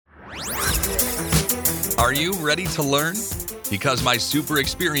Are you ready to learn? Because my super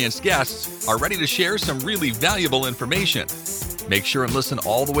experienced guests are ready to share some really valuable information. Make sure and listen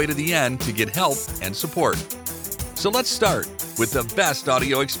all the way to the end to get help and support. So let's start with the best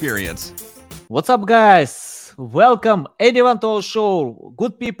audio experience. What's up, guys? Welcome anyone to our show.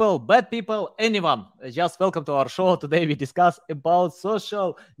 Good people, bad people, anyone. Just welcome to our show. Today we discuss about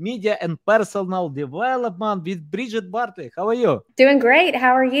social media and personal development with Bridget Barty. How are you? Doing great.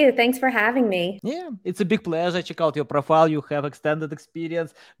 How are you? Thanks for having me. Yeah, it's a big pleasure. Check out your profile. You have extended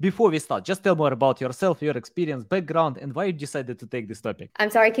experience. Before we start, just tell more about yourself, your experience, background, and why you decided to take this topic. I'm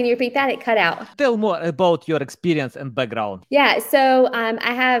sorry, can you repeat that? It cut out. Tell more about your experience and background. Yeah, so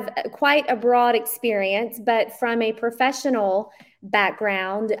I have quite a broad experience, but from a professional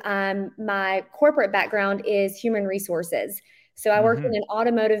background, my corporate background is human resources. So I worked in an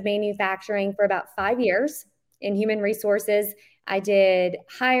automotive manufacturing for about 5 years in human resources. I did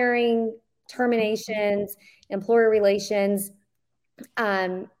hiring, terminations, employer relations,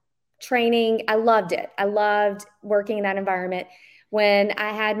 training. I loved it. I loved working in that environment. When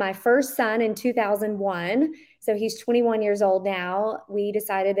I had my first son in 2001, so he's 21 years old now, we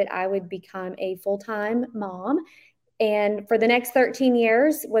decided that I would become a full-time mom. And for the next 13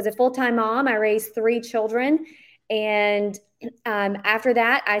 years was a full-time mom. I raised 3 children. And after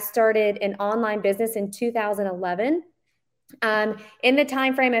that, I started an online business in 2011. In the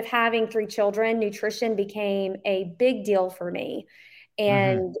time frame of having 3 children, nutrition became a big deal for me.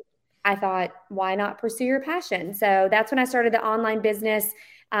 And I thought, why not pursue your passion? So that's when I started the online business.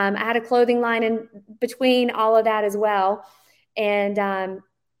 I had a clothing line in between all of that as well. And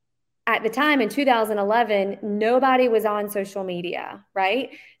at the time in 2011, nobody was on social media,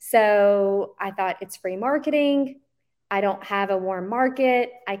 right? So I thought, it's free marketing. I don't have a warm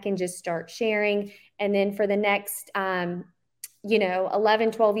market. I can just start sharing. And then for the next 11,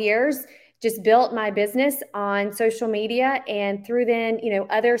 12 years, just built my business on social media. And through then,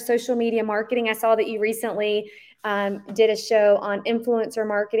 other social media marketing. I saw that you recently did a show on influencer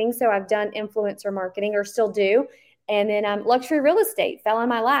marketing. So I've done influencer marketing, or still do. And then luxury real estate fell in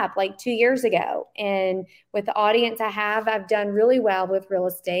my lap like 2 years ago. And with the audience I have, I've done really well with real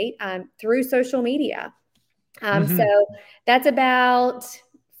estate through social media. So that's about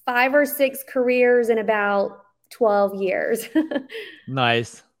 5 or 6 careers in about 12 years.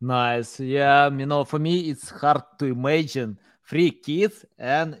 Nice. Yeah, for me, it's hard to imagine 3 kids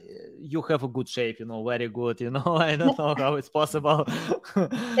and you have a good shape, very good, I don't know how it's possible.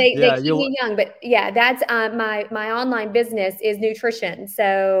 They keep me young, but yeah, that's my online business is nutrition.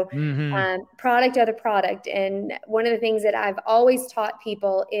 So product of the product. And one of the things that I've always taught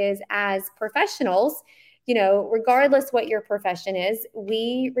people is, as professionals, regardless what your profession is,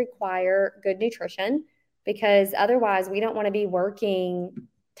 we require good nutrition, because otherwise we don't want to be working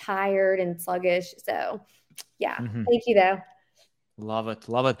tired and sluggish. So yeah, thank you though. Love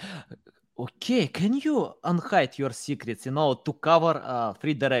it. Okay, can you unhide your secrets, to cover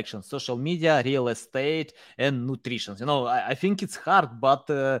 3 directions: social media, real estate, and nutrition? I think it's hard, but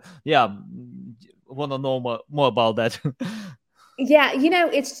want to know more about that. Yeah,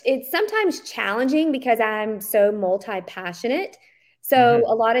 it's sometimes challenging because I'm so multi-passionate. So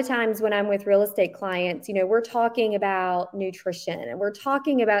a lot of times when I'm with real estate clients, we're talking about nutrition and we're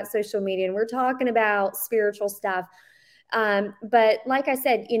talking about social media and we're talking about spiritual stuff. But like I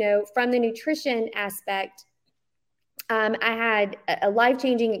said, from the nutrition aspect, I had a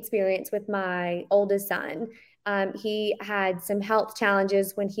life-changing experience with my oldest son. He had some health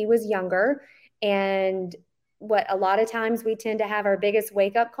challenges when he was younger. And what a lot of times we tend to have our biggest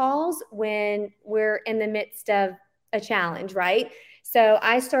wake-up calls when we're in the midst of a challenge, right? So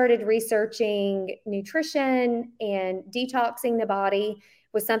I started researching nutrition, and detoxing the body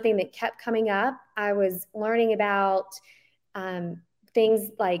was something that kept coming up. I was learning about things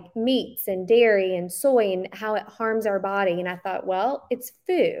like meats and dairy and soy and how it harms our body. And I thought, well, it's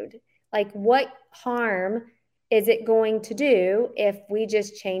food. Like, what harm is it going to do if we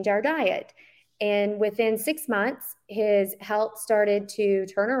just change our diet? And within 6 months, his health started to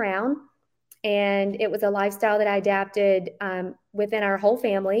turn around. And it was a lifestyle that I adapted within our whole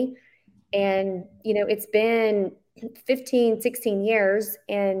family. And, it's been 15, 16 years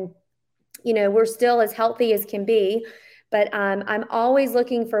and, we're still as healthy as can be. But I'm always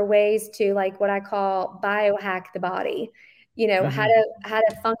looking for ways to, like, what I call biohack the body, how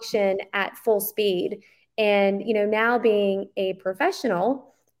to function at full speed. And, now being a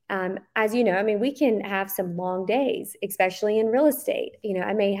professional, as you know, we can have some long days, especially in real estate.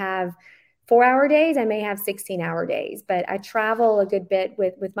 I may have 4-hour days, I may have 16-hour days, but I travel a good bit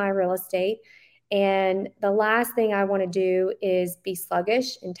with my real estate. And the last thing I want to do is be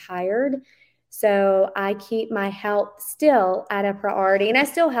sluggish and tired. So I keep my health still at a priority, and I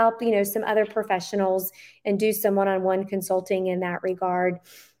still help, some other professionals and do some one-on-one consulting in that regard.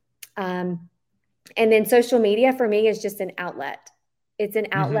 And then social media for me is just an outlet. It's an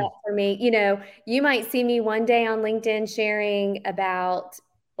outlet for me. You might see me one day on LinkedIn sharing about,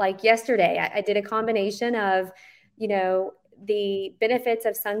 like yesterday, I did a combination of, the benefits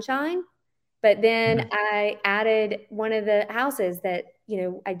of sunshine, but then I added one of the houses that,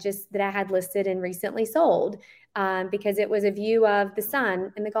 that I had listed and recently sold, because it was a view of the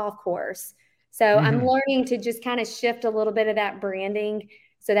sun and the golf course. So I'm learning to just kind of shift a little bit of that branding,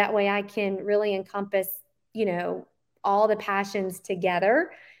 so that way I can really encompass, all the passions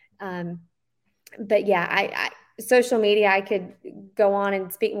together. But yeah, social media, I could go on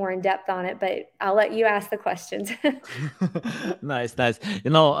and speak more in depth on it, but I'll let you ask the questions. Nice.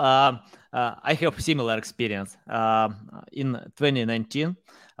 I have similar experience. In 2019,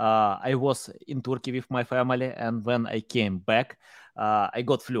 I was in Turkey with my family, and when I came back, I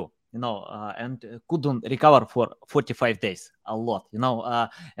got flu. And couldn't recover for 45 days, a lot,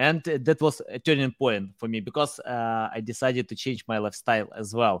 and that was a turning point for me, because I decided to change my lifestyle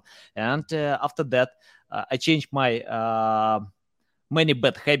as well. And after that, I changed my many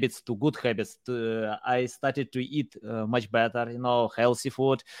bad habits to good habits. I started to eat much better, healthy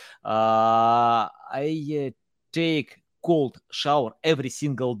food. I take cold shower every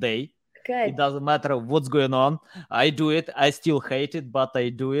single day. Good. It doesn't matter what's going on. I do it. I still hate it, but I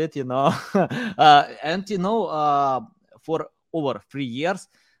do it, and, for over 3 years,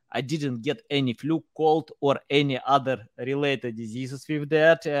 I didn't get any flu, cold, or any other related diseases with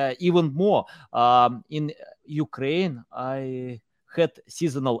that. Even more, in Ukraine, I had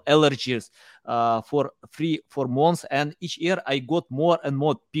seasonal allergies for 3-4 months, and each year I got more and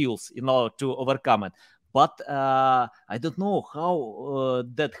more pills, to overcome it. But I don't know how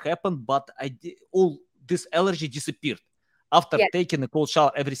that happened, but all this allergy disappeared after taking a cold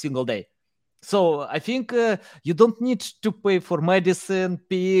shower every single day. So I think you don't need to pay for medicine,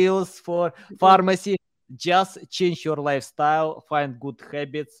 pills, for pharmacy. Just change your lifestyle, find good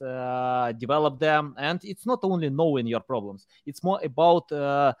habits, develop them. And it's not only knowing your problems. It's more about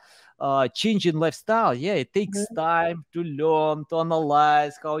changing lifestyle. Yeah, it takes time to learn, to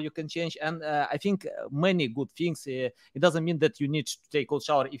analyze how you can change. And I think many good things. It doesn't mean that you need to take cold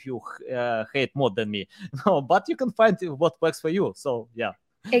shower if you hate more than me. No, but you can find what works for you. So yeah.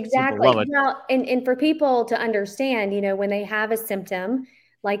 Exactly. Well, and for people to understand, when they have a symptom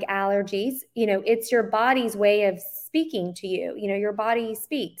like allergies, it's your body's way of speaking to you. Your body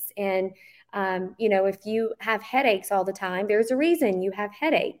speaks. And, if you have headaches all the time, there's a reason you have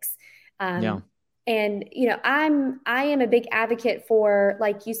headaches. And, I am a big advocate for,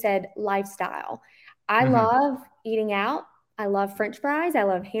 like you said, lifestyle. I love eating out. I love French fries. I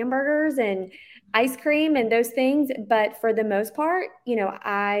love hamburgers and ice cream and those things. But for the most part,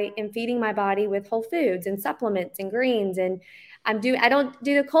 I am feeding my body with whole foods and supplements and greens. And I don't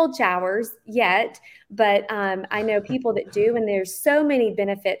do the cold showers yet, but I know people that do, and there's so many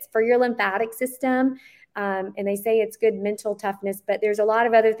benefits for your lymphatic system. And they say it's good mental toughness, but there's a lot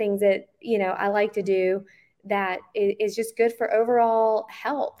of other things that, I like to do that is just good for overall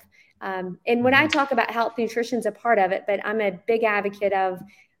health. And when I talk about health, nutrition's a part of it, but I'm a big advocate of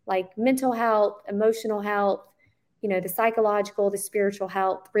like mental health, emotional health, the psychological, the spiritual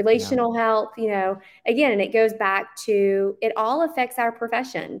health, relational health, again, and it goes back to, it all affects our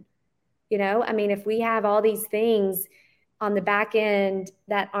profession. If we have all these things on the back end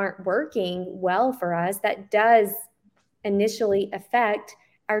that aren't working well for us, that does initially affect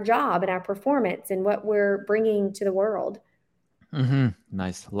our job and our performance and what we're bringing to the world.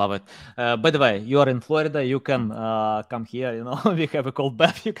 Nice. Love it. By the way, you are in Florida. You can come here. We have a cold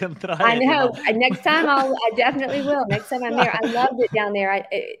bath. You can try I know. Next time I definitely will. Next time I'm there. I loved it down there.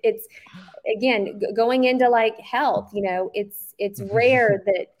 It's again, going into like health, it's rare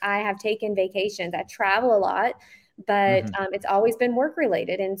that I have taken vacations. I travel a lot, but it's always been work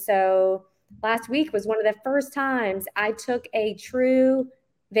related. And so last week was one of the first times I took a true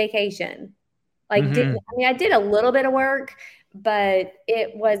vacation. Like, I did a little bit of work, but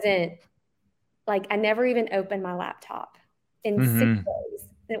it wasn't like, I never even opened my laptop in 6 days.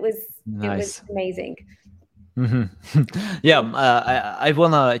 It was amazing. Yeah, I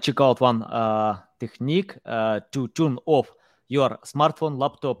wanna check out one technique to turn off your smartphone,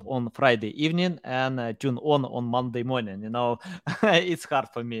 laptop on Friday evening and turn on Monday morning. It's hard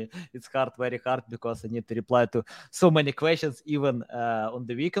for me. It's very hard, because I need to reply to so many questions even on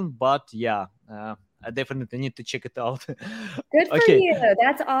the weekend. But yeah, I definitely need to check it out. Good for you.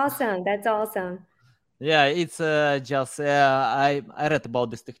 That's awesome. Yeah, it's just I read about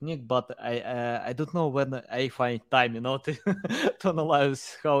this technique, but I don't know when I find time, to to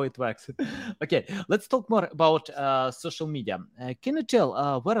analyze how it works. Okay, let's talk more about social media. Can you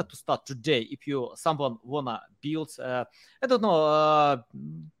tell where to start today if someone wanna build I don't know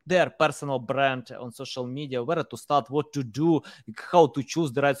their personal brand on social media? Where to start? What to do? How to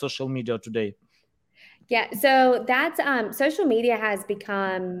choose the right social media today? Yeah, so that's social media has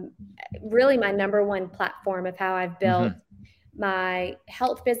become really my number one platform of how I've built my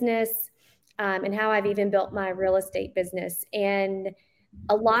health business, and how I've even built my real estate business. And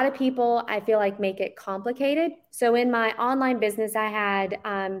a lot of people, I feel like, make it complicated. So in my online business, I had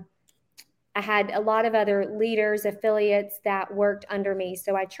a lot of other leaders, affiliates that worked under me.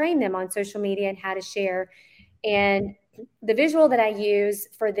 So I trained them on social media and how to share. And the visual that I use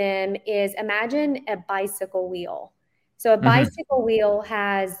for them is, imagine a bicycle wheel. So a bicycle wheel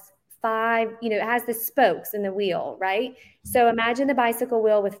has it has the spokes in the wheel, right? So imagine the bicycle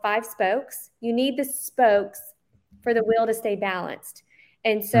wheel with 5 spokes. You need the spokes for the wheel to stay balanced.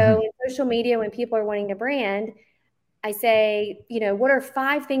 And so in social media, when people are wanting to brand, I say, what are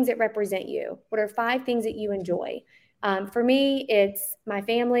 5 things that represent you? What are 5 things that you enjoy? For me, it's my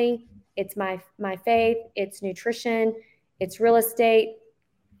family, it's my faith, it's nutrition, it's real estate,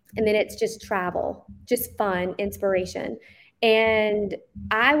 and then it's just travel, just fun, inspiration. And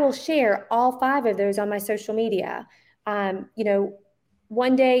I will share all 5 of those on my social media.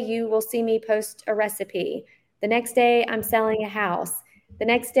 One day you will see me post a recipe. The next day I'm selling a house. The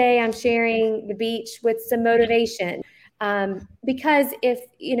next day I'm sharing the beach with some motivation. Because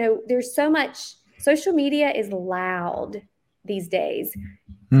there's so much, social media is loud these days.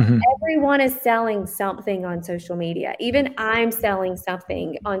 Everyone is selling something on social media. Even I'm selling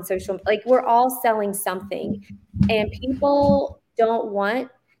something on social, like we're all selling something, and people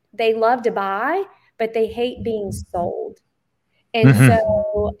they love to buy, but they hate being sold. And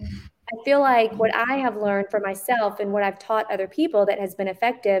so I feel like what I have learned for myself and what I've taught other people that has been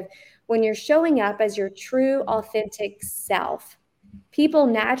effective, when you're showing up as your true, authentic self, people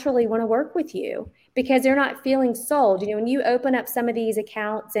naturally want to work with you because they're not feeling sold. When you open up some of these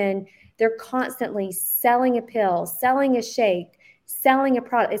accounts and they're constantly selling a pill, selling a shake, selling a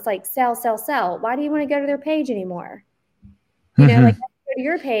product, it's like sell, sell, sell. Why do you want to go to their page anymore? Like I go to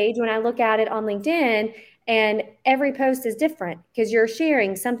your page when I look at it on LinkedIn, and every post is different because you're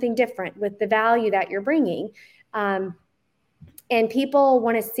sharing something different with the value that you're bringing. And people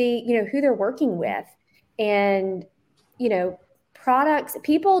want to see, who they're working with. And, products,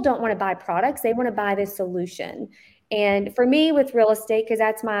 people don't want to buy products. They want to buy this solution. And for me with real estate, because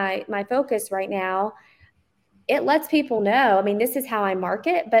that's my focus right now, it lets people know, I mean, this is how I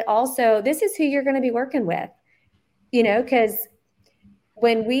market, but also this is who you're going to be working with, because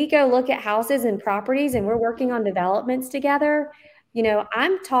when we go look at houses and properties and we're working on developments together,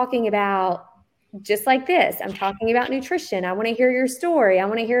 I'm talking about just like this. I'm talking about nutrition. I want to hear your story. I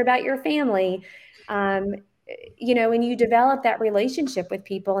want to hear about your family. And you develop that relationship with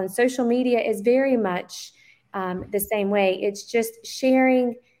people, and social media is very much the same way. It's just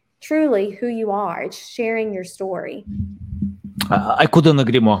sharing truly who you are. It's sharing your story. I couldn't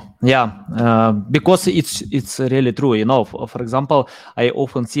agree more. Yeah, because it's really true. For example, I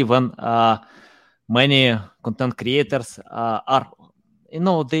often see when many content creators are,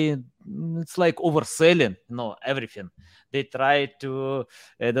 it's like overselling, everything. They try to,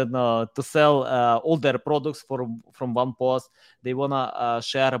 to sell all their products from one post. They wanna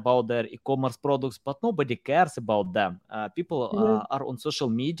share about their e-commerce products, but nobody cares about them. People are on social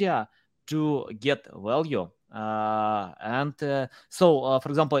media to get value. So, for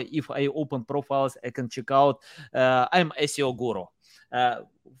example, if I open profiles, I can check out, I'm SEO guru.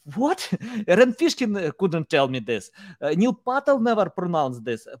 What? Ren Fishkin couldn't tell me this. Neil Patel never pronounced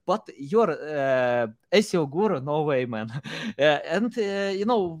this. But you're SEO guru? No way, man.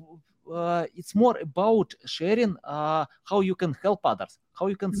 It's more about sharing how you can help others, how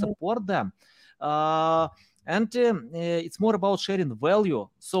you can support them. And it's more about sharing value.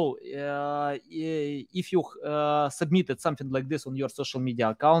 So if you submitted something like this on your social media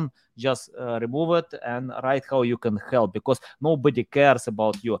account, just remove it and write how you can help, because nobody cares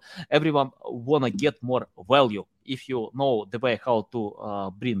about you. Everyone want to get more value. If you know the way how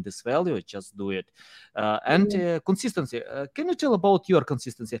to bring this value, just do it. And consistency. Can you tell about your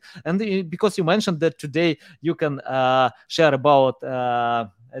consistency? And because you mentioned that today you can share about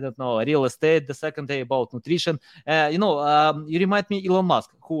I don't know, real estate, the second day about nutrition. You remind me Elon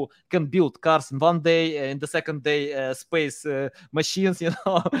Musk, who can build cars in one day, in the second day space machines,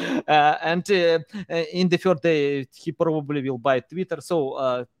 and in the third day he probably will buy Twitter.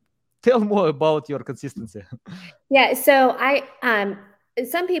 So tell more about your consistency. Yeah. So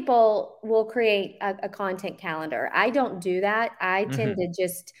some people will create a content calendar. I don't do that. I tend to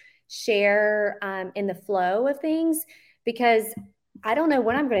just share in the flow of things because I don't know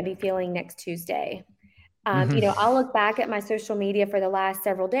what I'm going to be feeling next Tuesday. I'll look back at my social media for the last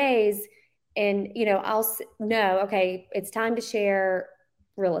several days and, I'll know, okay, it's time to share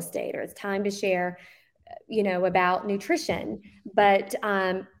real estate or it's time to share, about nutrition. But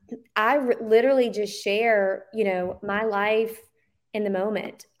I literally just share, my life in the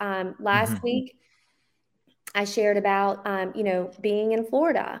moment. Last week, I shared about, being in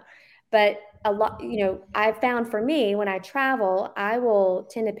Florida, but a lot, I've found for me when I travel, I will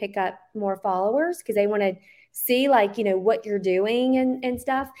tend to pick up more followers because they want to see like, what you're doing and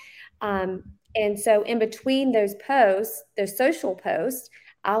stuff. And so in between those posts, those social posts,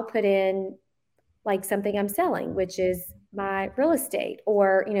 I'll put in like something I'm selling, which is my real estate,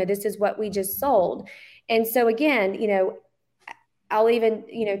 or, this is what we just sold. And so again, I'll even,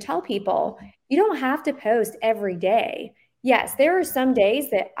 tell people you don't have to post every day. Yes, there are some days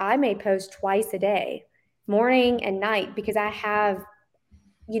that I may post twice a day, morning and night, because I have,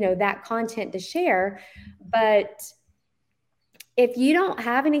 that content to share. But if you don't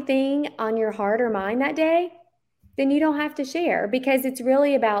have anything on your heart or mind that day, then you don't have to share, because it's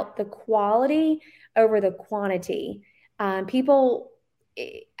really about the quality over the quantity. I feel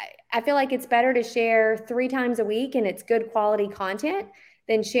like it's better to share 3 times a week and it's good quality content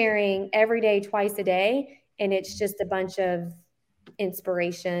than sharing every day, twice a day, and it's just a bunch of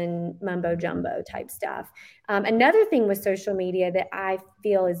inspiration, mumbo jumbo type stuff. Another thing with social media that I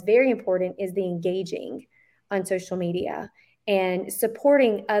feel is very important is the engaging on social media and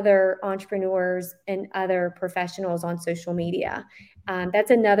supporting other entrepreneurs and other professionals on social media.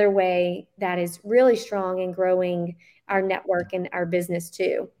 That's another way that is really strong in growing our network and our business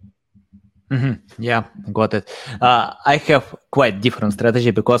too. Yeah, got it. I have quite different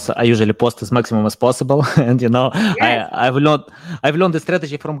strategy because I usually post as maximum as possible, and Yes. I've learned the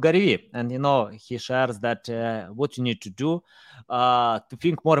strategy from Gary Vee, and he shares that what you need to do to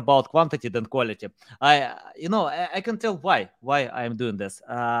think more about quantity than quality. I can tell why I'm doing this.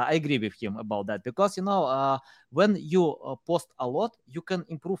 I agree with him about that because when you post a lot, you can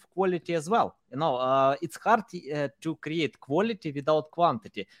improve quality as well. It's hard to create quality without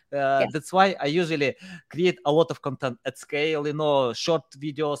quantity. Yes. That's why I usually create a lot of content at scale, short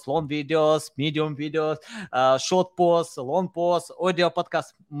videos, long videos, medium videos, short posts, long posts, audio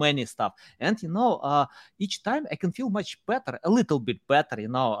podcasts, many stuff. And, each time I can feel much better, a little bit better,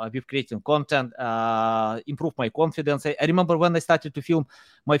 with creating content, improve my confidence. I remember when I started to film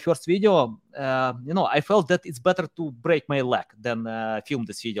my first video, I felt that it's better to break my leg than film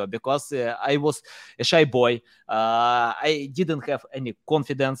this video because I was a shy boy. I didn't have any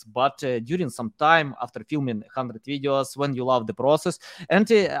confidence, but during some time after filming 100 videos, when you love the process, and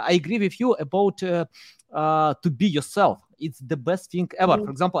I agree with you about to be yourself. It's the best thing ever. For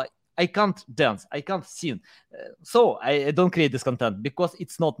example, I can't dance, I can't sing, so I don't create this content because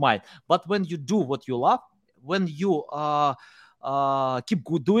it's not mine. But when you do what you love, when you keep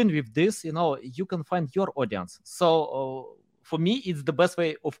doing with this, you can find your audience. So for me, it's the best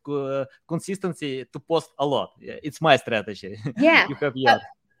way of consistency to post a lot. It's my strategy. Yeah. You have yours.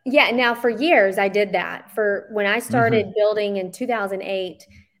 Yeah. Now, for years, I did that. For when I started building in 2008,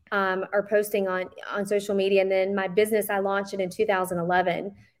 or posting on social media, and then my business, I launched it in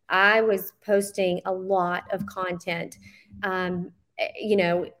 2011. I was posting a lot of content.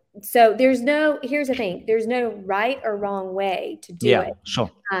 So here's the thing, there's no right or wrong way to do it. Sure.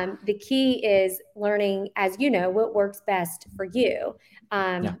 The key is learning, as what works best for you.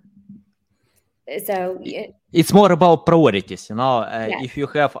 So it's more about priorities, yes. If you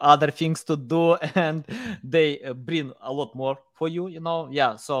have other things to do and they bring a lot more for you,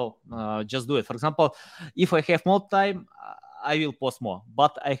 so just do it. For example, if I have more time, I will post more,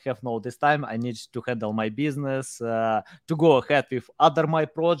 but I have no this time. I need to handle my business, to go ahead with other my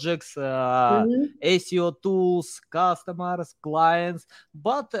projects, SEO tools, customers, clients.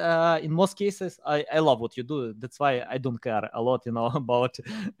 But in most cases, I love what you do. That's why I don't care a lot, about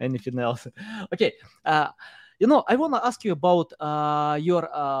anything else. Okay, I want to ask you about your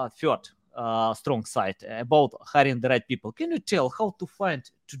third strong side, about hiring the right people. Can you tell how to find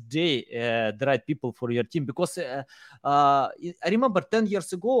today the right people for your team? Because I remember 10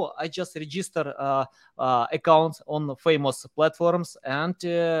 years ago, I just registered accounts on famous platforms, and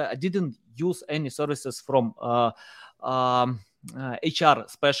I didn't use any services from HR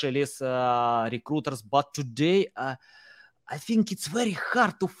specialists, recruiters. But today, I think it's very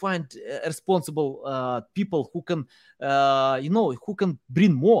hard to find responsible people who can, who can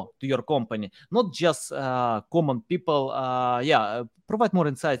bring more to your company, not just common people. Provide more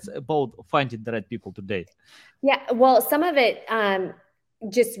insights about finding the right people today. Yeah, well, some of it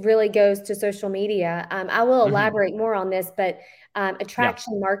just really goes to social media. I will elaborate more on this, but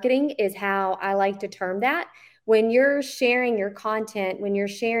attraction marketing is how I like to term that. When you're sharing your content, when you're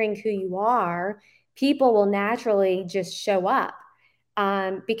sharing who you are, people will naturally just show up.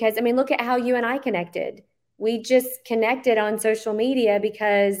 Because, I mean, look at how you and I connected. We just connected on social media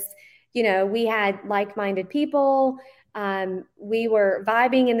because, we had like-minded people. We were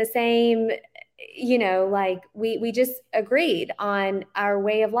vibing in the same, like we just agreed on our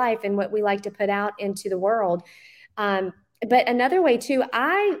way of life and what we like to put out into the world. But another way too,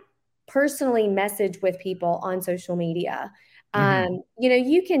 I personally message with people on social media.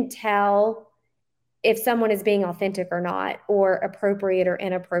 You can tell if someone is being authentic or not, or appropriate or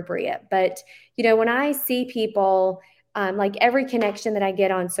inappropriate. But, when I see people, like every connection that I get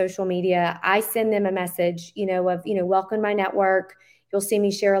on social media, I send them a message, of, welcome to my network. You'll see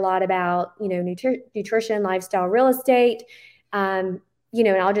me share a lot about, nutrition, lifestyle, real estate, and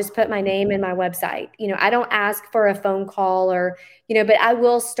I'll just put my name and my website. I don't ask for a phone call or, but I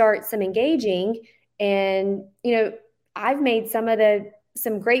will start some engaging. And, I've made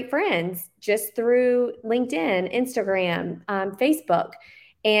some great friends just through LinkedIn, Instagram, Facebook.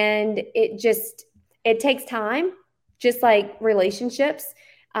 And it takes time, just like relationships.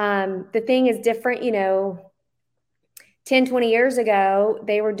 The thing is different, 10, 20 years ago,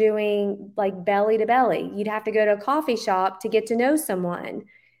 they were doing like belly to belly. You'd have to go to a coffee shop to get to know someone.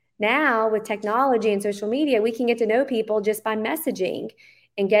 Now with technology and social media, we can get to know people just by messaging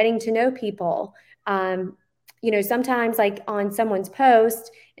and getting to know people. Sometimes like on someone's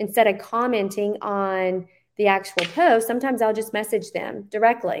post, instead of commenting on the actual post, sometimes I'll just message them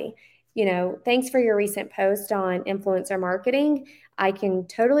directly. Thanks for your recent post on influencer marketing. I can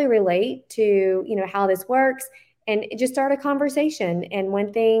totally relate to, how this works, and just start a conversation. And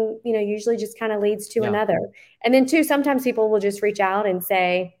one thing, usually just kind of leads to another. And then two, sometimes people will just reach out and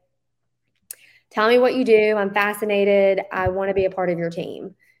say, tell me what you do. I'm fascinated. I want to be a part of your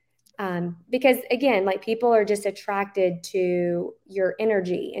team. Because again, like people are just attracted to your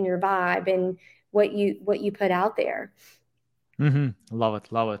energy and your vibe and what you put out there. Love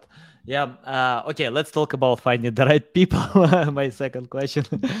it. Yeah. Okay. Let's talk about finding the right people. My second question.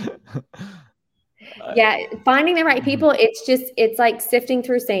 Yeah. Finding the right people. It's like sifting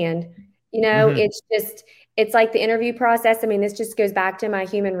through sand, it's like the interview process. I mean, this just goes back to my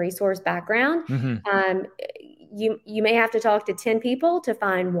human resource background. You may have to talk to 10 people to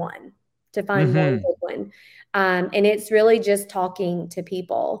find one one good one. And it's really just talking to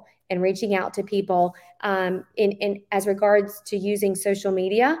people and reaching out to people. In as regards to using social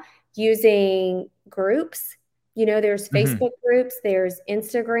media, using groups, there's Facebook groups, there's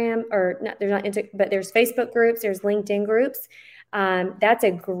Instagram, or not, there's not, but there's Facebook groups, there's LinkedIn groups. That's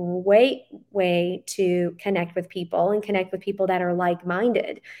a great way to connect with people and connect with people that are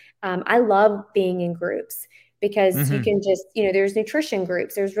like-minded. I love being in groups because you can just, there's nutrition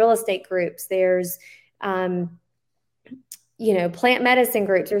groups, there's real estate groups, there's, plant medicine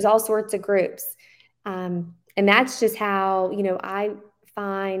groups, there's all sorts of groups. And that's just how, I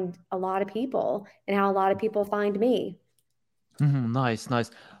find a lot of people and how a lot of people find me. Nice.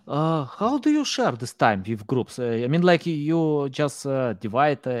 How do you share this time with groups? I mean, like you just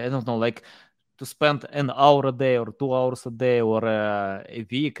divide, I don't know, like to spend an hour a day or 2 hours a day or a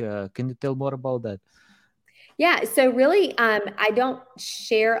week. Can you tell more about that? Yeah. So really, I don't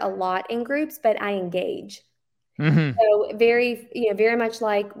share a lot in groups, but I engage. So very much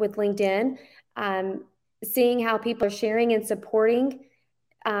like with LinkedIn, seeing how people are sharing and supporting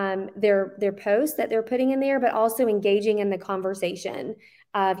their posts that they're putting in there, but also engaging in the conversation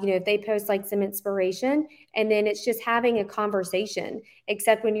of, if they post like some inspiration, and then it's just having a conversation,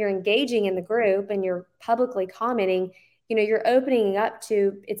 except when you're engaging in the group and you're publicly commenting, you're opening up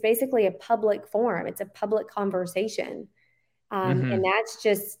to, it's basically a public forum. It's a public conversation. And that's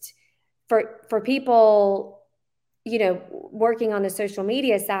just for people, working on the social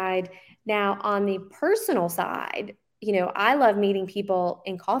media side. Now on the personal side, I love meeting people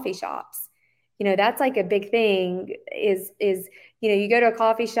in coffee shops. That's like a big thing is, you go to a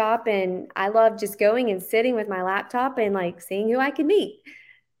coffee shop, and I love just going and sitting with my laptop and like seeing who I can meet.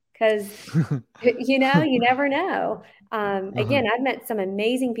 Cause you never know. Again, I've met some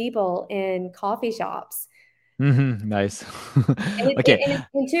amazing people in coffee shops. Nice. Okay.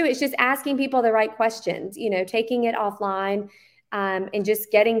 And two, it's just asking people the right questions, taking it offline, and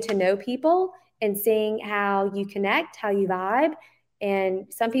just getting to know people and seeing how you connect, how you vibe.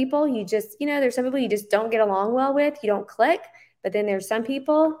 And some people you just, there's some people you just don't get along well with, you don't click. But then there's some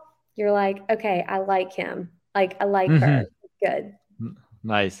people you're like, okay, I like him. Like, I like her. Good.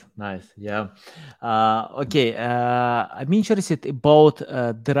 Nice. Yeah. Okay. I'm interested about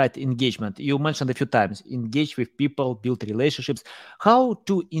the right engagement. You mentioned a few times, engage with people, build relationships. How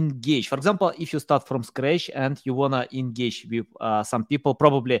to engage? For example, if you start from scratch and you want to engage with some people,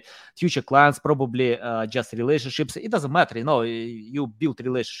 probably future clients, probably just relationships. It doesn't matter. You build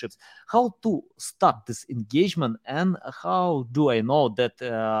relationships. How to start this engagement, and how do I know that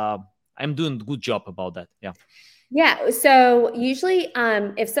I'm doing a good job about that? Yeah. Yeah. So usually,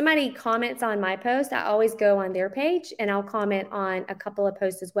 if somebody comments on my post, I always go on their page and I'll comment on a couple of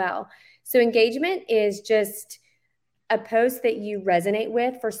posts as well. So engagement is just a post that you resonate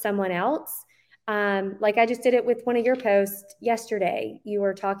with for someone else. Like I just did it with one of your posts yesterday. You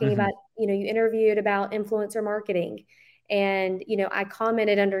were talking about, you interviewed about influencer marketing, and, I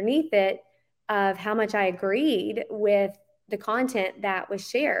commented underneath it of how much I agreed with the content that was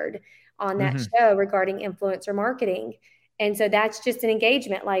shared on that show regarding influencer marketing. And so that's just an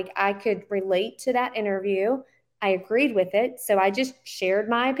engagement. Like I could relate to that interview. I agreed with it. So I just shared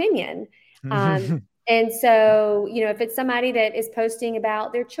my opinion. And so, if it's somebody that is posting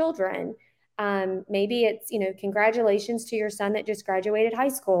about their children, maybe it's, congratulations to your son that just graduated high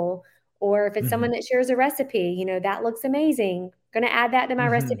school. Or if it's someone that shares a recipe, that looks amazing. Going to add that to my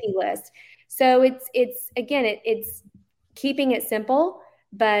recipe list. So it's keeping it simple,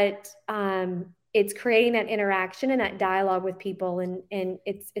 but it's creating that interaction and that dialogue with people, and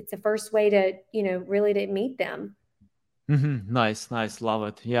it's the first way to really to meet them. Nice, love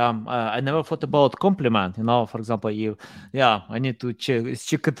it. Yeah, I never thought about compliment. For example, I need to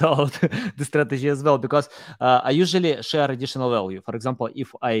check it out the strategy as well, because I usually share additional value. For example,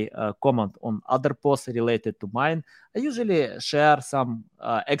 if I comment on other posts related to mine, I usually share some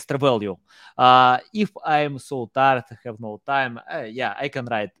extra value. If I'm so tired, have no time, I can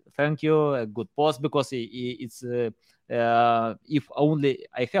write thank you, a good post, because it's if only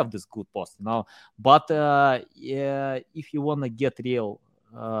I have this good post, But if you want to get real,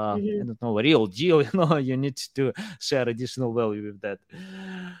 I don't know, real deal, you need to share additional value with that.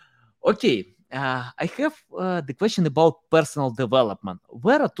 Okay. I have the question about personal development.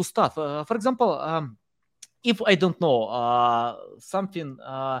 Where to start? For example, if I don't know something,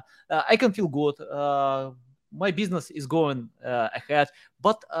 I can feel good. My business is going ahead,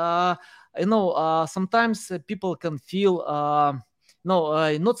 but sometimes people can feel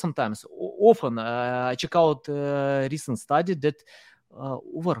not sometimes, often. I check out a recent study that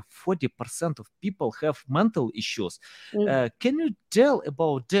over 40% of people have mental issues. Can you tell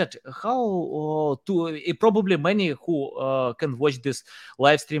about that? How probably many who can watch this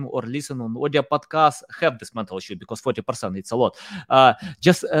live stream or listen on audio podcast have this mental issue, because 40%, it's a lot.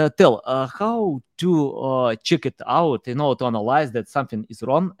 Just tell how to check it out, to analyze that something is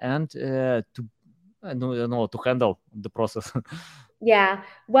wrong, and to handle the process. Yeah,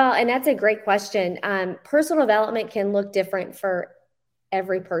 well, and that's a great question. Personal development can look different for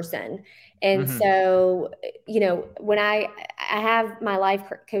every person. And so, when I have my life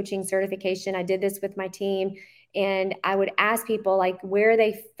coaching certification, I did this with my team, and I would ask people like where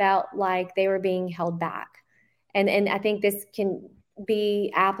they felt like they were being held back. And I think this can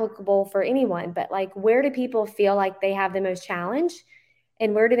be applicable for anyone, but like, where do people feel like they have the most challenge,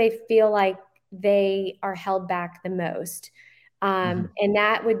 and where do they feel like they are held back the most? And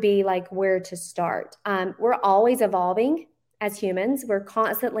that would be like where to start. We're always evolving as humans. We're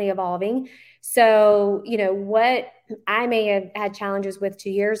constantly evolving. So, what I may have had challenges with 2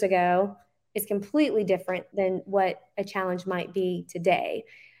 years ago is completely different than what a challenge might be today.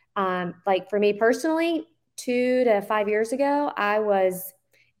 Like for me personally, 2 to 5 years ago, I was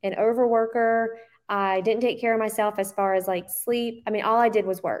an overworker. I didn't take care of myself as far as like sleep. I mean, all I did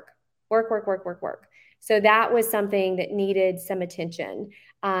was work. So that was something that needed some attention.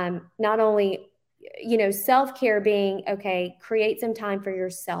 Not only self-care being, okay, create some time for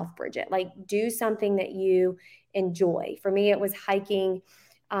yourself, Bridget, like do something that you enjoy. For me, it was hiking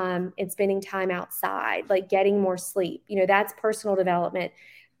and spending time outside, like getting more sleep, that's personal development.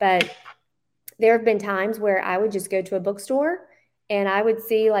 But there have been times where I would just go to a bookstore and I would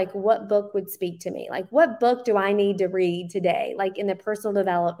see like what book would speak to me, like what book do I need to read today, like in the personal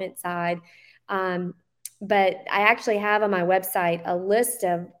development side. But I actually have on my website a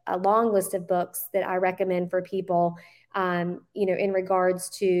long list of books that I recommend for people, in regards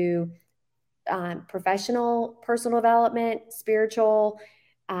to professional personal development, spiritual.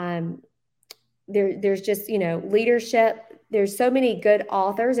 There's just, leadership there's so many good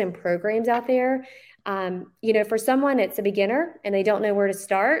authors and programs out there. For someone that's a beginner and they don't know where to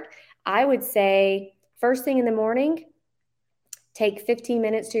start, I would say first thing in the morning, take 15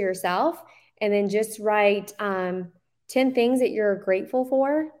 minutes to yourself and then just write 10 things that you're grateful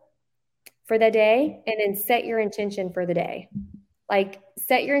for the day, and then set your intention for the day. Like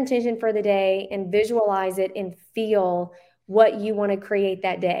set your intention for the day and visualize it and feel what you want to create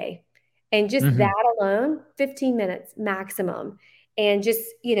that day. And just that alone, 15 minutes maximum. And just,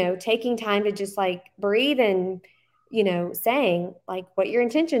 taking time to just like breathe and, saying like what your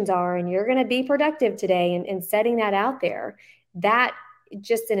intentions are and you're going to be productive today and setting that out there. That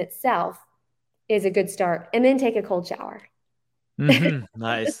just in itself is a good start. And then take a cold shower.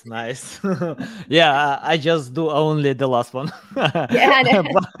 Nice. Yeah, I just do only the last one. Yeah, I know.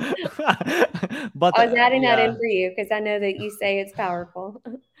 but I was adding that in for you because I know that you say it's powerful.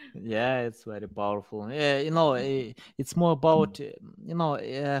 Yeah, it's very powerful. Yeah, it's more about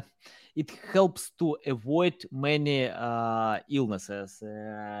it helps to avoid many illnesses.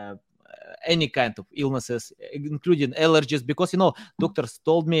 Any kind of illnesses, including allergies, because doctors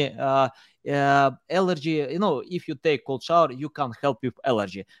told me allergy, if you take cold shower you can help with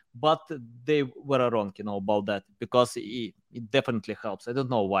allergy, but they were wrong about that, because it definitely helps. I don't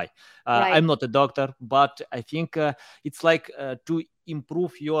know why. Right. I'm not a doctor, but I think it's like to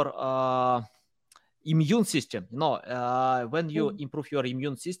improve your immune system. When you improve your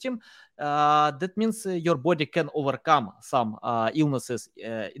immune system, that means your body can overcome some illnesses,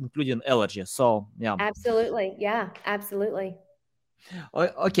 including allergies. So yeah, absolutely. Yeah, absolutely.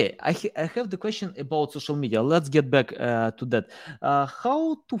 Okay, I have the question about social media. Let's get back to that.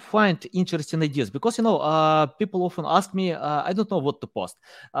 How to find interesting ideas? Because people often ask me, I don't know what to post.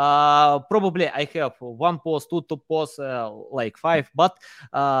 Probably I have one post, two to post, like 5, but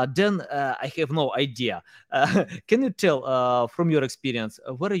then I have no idea. Can you tell from your experience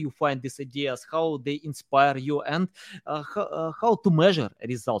where you find these ideas, how they inspire you, and how to measure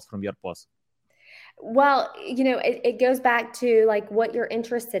results from your posts? Well, it goes back to like what you're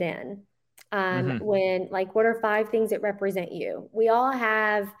interested in. When like, what are 5 things that represent you? We all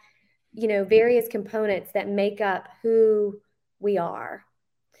have, various components that make up who we are.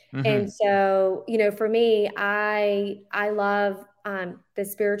 And so, for me, I love the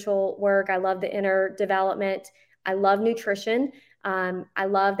spiritual work. I love the inner development. I love nutrition. I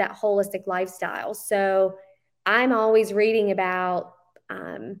love that holistic lifestyle. So I'm always reading about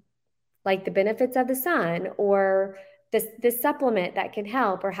like the benefits of the sun, or this supplement that can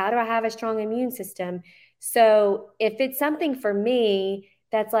help, or how do I have a strong immune system? So if it's something for me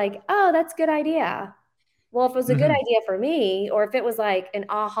that's like, oh, that's a good idea. Well, if it was a good idea for me, or if it was like an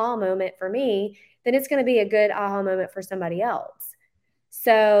aha moment for me, then it's going to be a good aha moment for somebody else.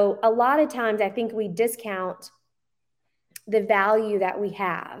 So a lot of times I think we discount the value that we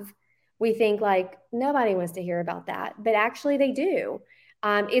have. We think like nobody wants to hear about that, but actually they do.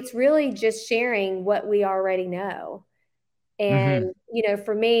 It's really just sharing what we already know. And,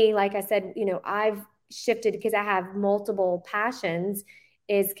 for me, like I said, I've shifted because I have multiple passions,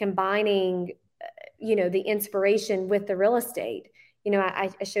 is combining, the inspiration with the real estate.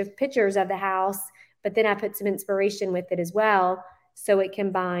 I show pictures of the house, but then I put some inspiration with it as well. So it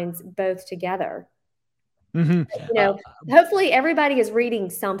combines both together. Hopefully everybody is reading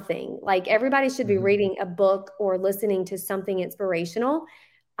something. Like everybody should be reading a book or listening to something inspirational.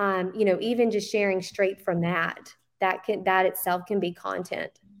 Even just sharing straight from that itself can be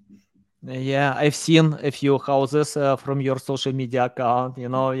content. Yeah, I've seen a few houses from your social media account.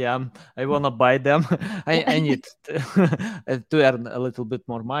 Yeah, I want to buy them. I need to earn a little bit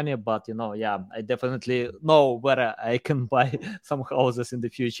more money, but yeah, I definitely know where I can buy some houses in the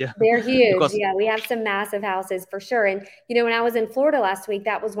future. They're huge. Yeah, we have some massive houses for sure. And when I was in Florida last week,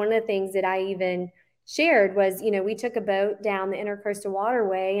 that was one of the things that I even shared was, we took a boat down the Intercoastal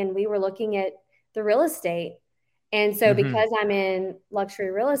Waterway and we were looking at the real estate. And so because I'm in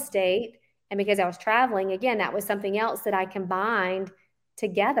luxury real estate and because I was traveling, again, that was something else that I combined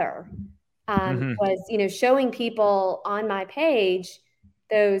together, was, showing people on my page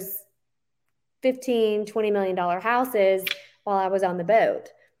those $15, $20 million houses while I was on the boat.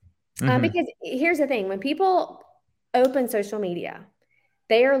 Because here's the thing, when people open social media,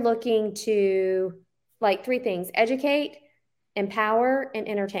 they are looking to like 3 things: educate, empower, and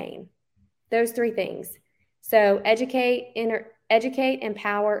entertain. Those 3 things. So educate,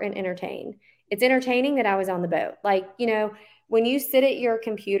 empower, and entertain. It's entertaining that I was on the boat. Like, when you sit at your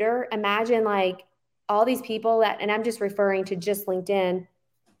computer, imagine like all these people and I'm just referring to just LinkedIn,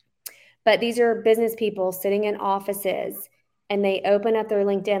 but these are business people sitting in offices and they open up their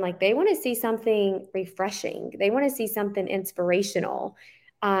LinkedIn, like they want to see something refreshing. They want to see something inspirational.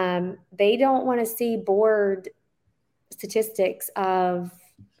 They don't want to see bored statistics of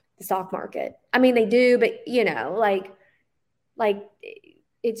the stock market. I mean, they do, but like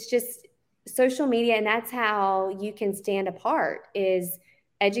it's just social media, and that's how you can stand apart, is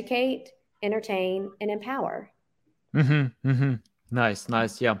educate, entertain, and empower. Nice,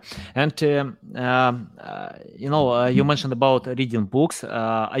 yeah. And you mentioned about reading books.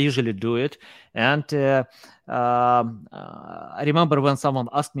 I usually do it, and I remember when someone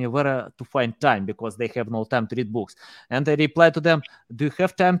asked me where to find time because they have no time to read books, and I replied to them, "Do you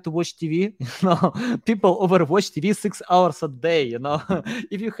have time to watch TV?" People overwatch TV 6 hours a day.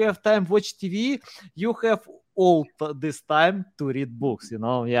 If you have time to watch TV, you have all this time to read books.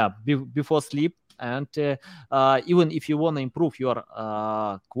 Before sleep. And even if you want to improve your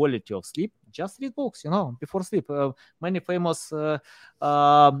quality of sleep, just read books, before sleep. Many famous,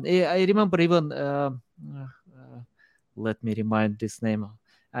 I remember even, let me remind this name.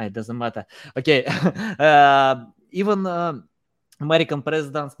 It doesn't matter. Okay. Even American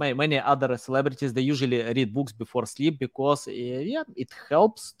presidents, many other celebrities, they usually read books before sleep because, it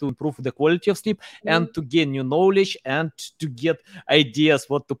helps to improve the quality of sleep and to gain new knowledge and to get ideas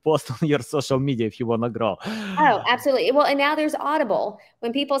what to post on your social media if you want to grow. Oh, absolutely. Well, and now there's Audible.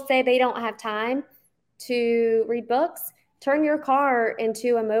 When people say they don't have time to read books, turn your car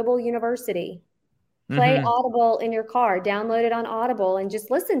into a mobile university. Play Audible in your car, download it on Audible, and just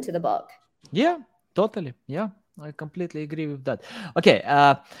listen to the book. Yeah, totally. Yeah. I completely agree with that. Okay,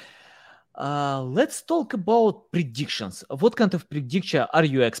 let's talk about predictions. What kind of prediction are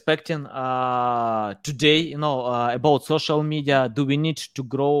you expecting today? About social media. Do we need to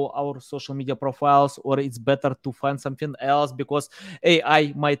grow our social media profiles, or it's better to find something else because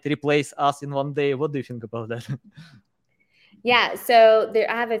AI might replace us in one day? What do you think about that? Yeah, so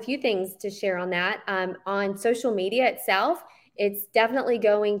I have a few things to share on that. On social media itself, it's definitely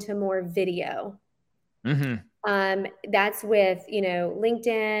going to more video. That's with,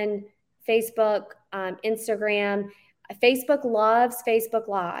 LinkedIn, Facebook, Instagram. Facebook loves Facebook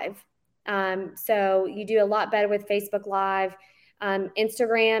Live. So you do a lot better with Facebook Live.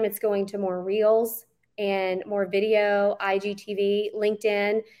 Instagram, it's going to more reels and more video, IGTV,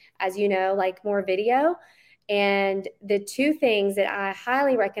 LinkedIn, as you know, like more video. And the two things that I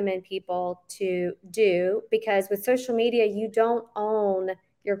highly recommend people to do, because with social media, you don't own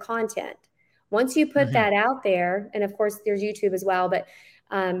your content. Once you put that out there, and of course there's YouTube as well, but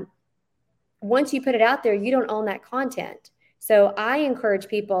once you put it out there, you don't own that content. So I encourage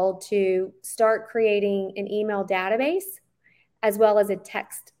people to start creating an email database as well as a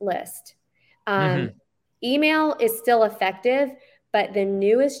text list. Email is still effective, but the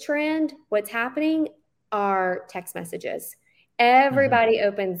newest trend, what's happening, are text messages. Everybody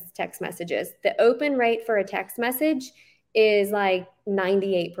opens text messages. The open rate for a text message is like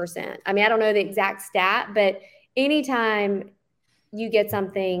 98%. I mean, I don't know the exact stat, but anytime you get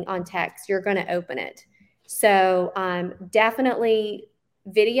something on text, you're going to open it. So definitely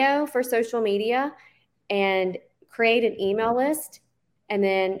video for social media, and create an email list, and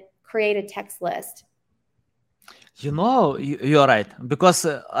then create a text list. You're right, because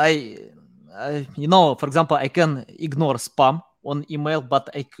for example, I can ignore spam on email, but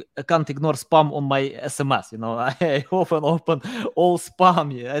I can't ignore spam on my SMS. I often open all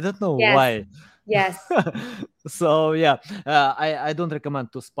spam. I don't know why. Yes. So yeah, I don't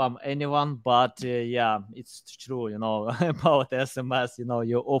recommend to spam anyone, but it's true. About SMS.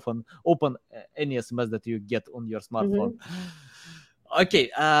 You often open any SMS that you get on your smartphone.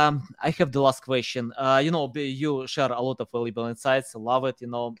 Okay, I have the last question. You share a lot of valuable insights. Love it,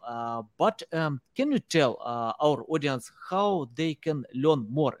 but can you tell our audience how they can learn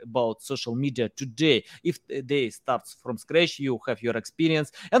more about social media today? If they start from scratch, you have your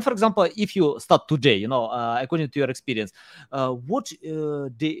experience. And for example, if you start today, according to your experience, what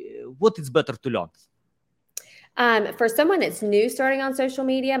is better to learn? For someone that's new starting on social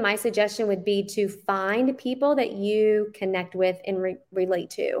media, my suggestion would be to find people that you connect with and relate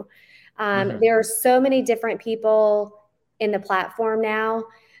to. There are so many different people in the platform now.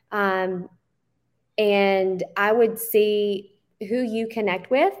 And I would see who you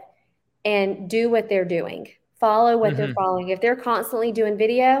connect with and do what they're doing. Follow what they're following. If they're constantly doing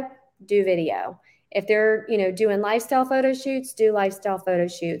video, do video. If they're, doing lifestyle photo shoots, do lifestyle photo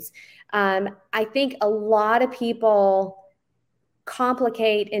shoots. I think a lot of people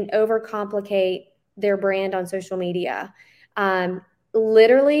complicate and overcomplicate their brand on social media.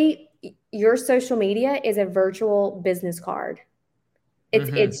 Literally, your social media is a virtual business card.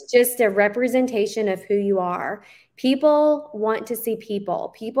 It's just a representation of who you are. People want to see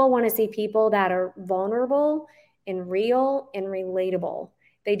people. People want to see people that are vulnerable and real and relatable.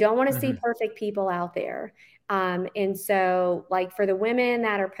 They don't want to see perfect people out there. And so like for the women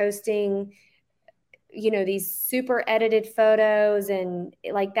that are posting, these super edited photos and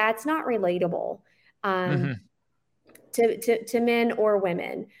like, that's not relatable to men or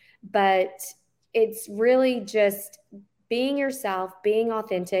women, but it's really just being yourself, being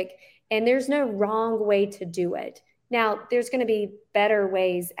authentic, and there's no wrong way to do it. Now, there's going to be better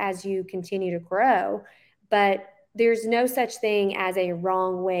ways as you continue to grow, but there's no such thing as a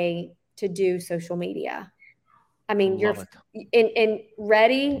wrong way to do social media. I mean, and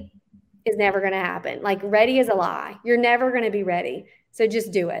ready is never going to happen. Like ready is a lie. You're never going to be ready. So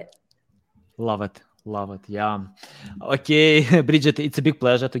just do it. Love it. Love it. Yeah. Okay, Bridget, it's a big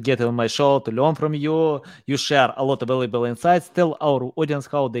pleasure to get on my show, to learn from you. You share a lot of valuable insights. Tell our audience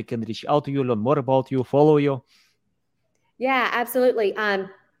how they can reach out to you, learn more about you, follow you. Yeah, absolutely. On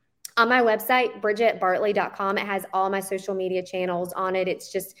my website, bridgetbartley.com, it has all my social media channels on it.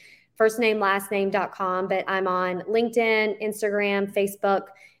 It's just firstname.lastname.com, but I'm on LinkedIn, Instagram, Facebook.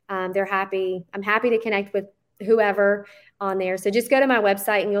 I'm happy to connect with whoever on there. So just go to my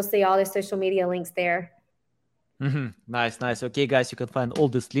website and you'll see all the social media links there. Nice. Okay, guys, you can find all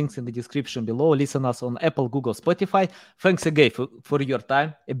these links in the description below. Listen us on Apple, Google, Spotify. Thanks again for your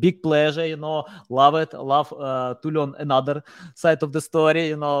time. A big pleasure, love it. Love to learn another side of the story,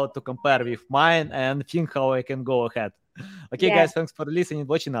 to compare with mine and think how I can go ahead. Okay, guys, thanks for listening,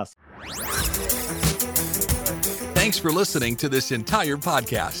 watching us. Thanks for listening to this entire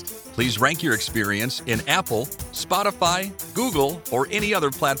podcast. Please rank your experience in Apple, Spotify, Google, or any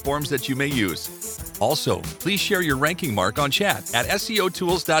other platforms that you may use. Also, please share your ranking mark on chat at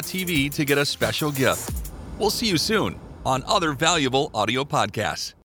SEOtools.tv to get a special gift. We'll see you soon on other valuable audio podcasts.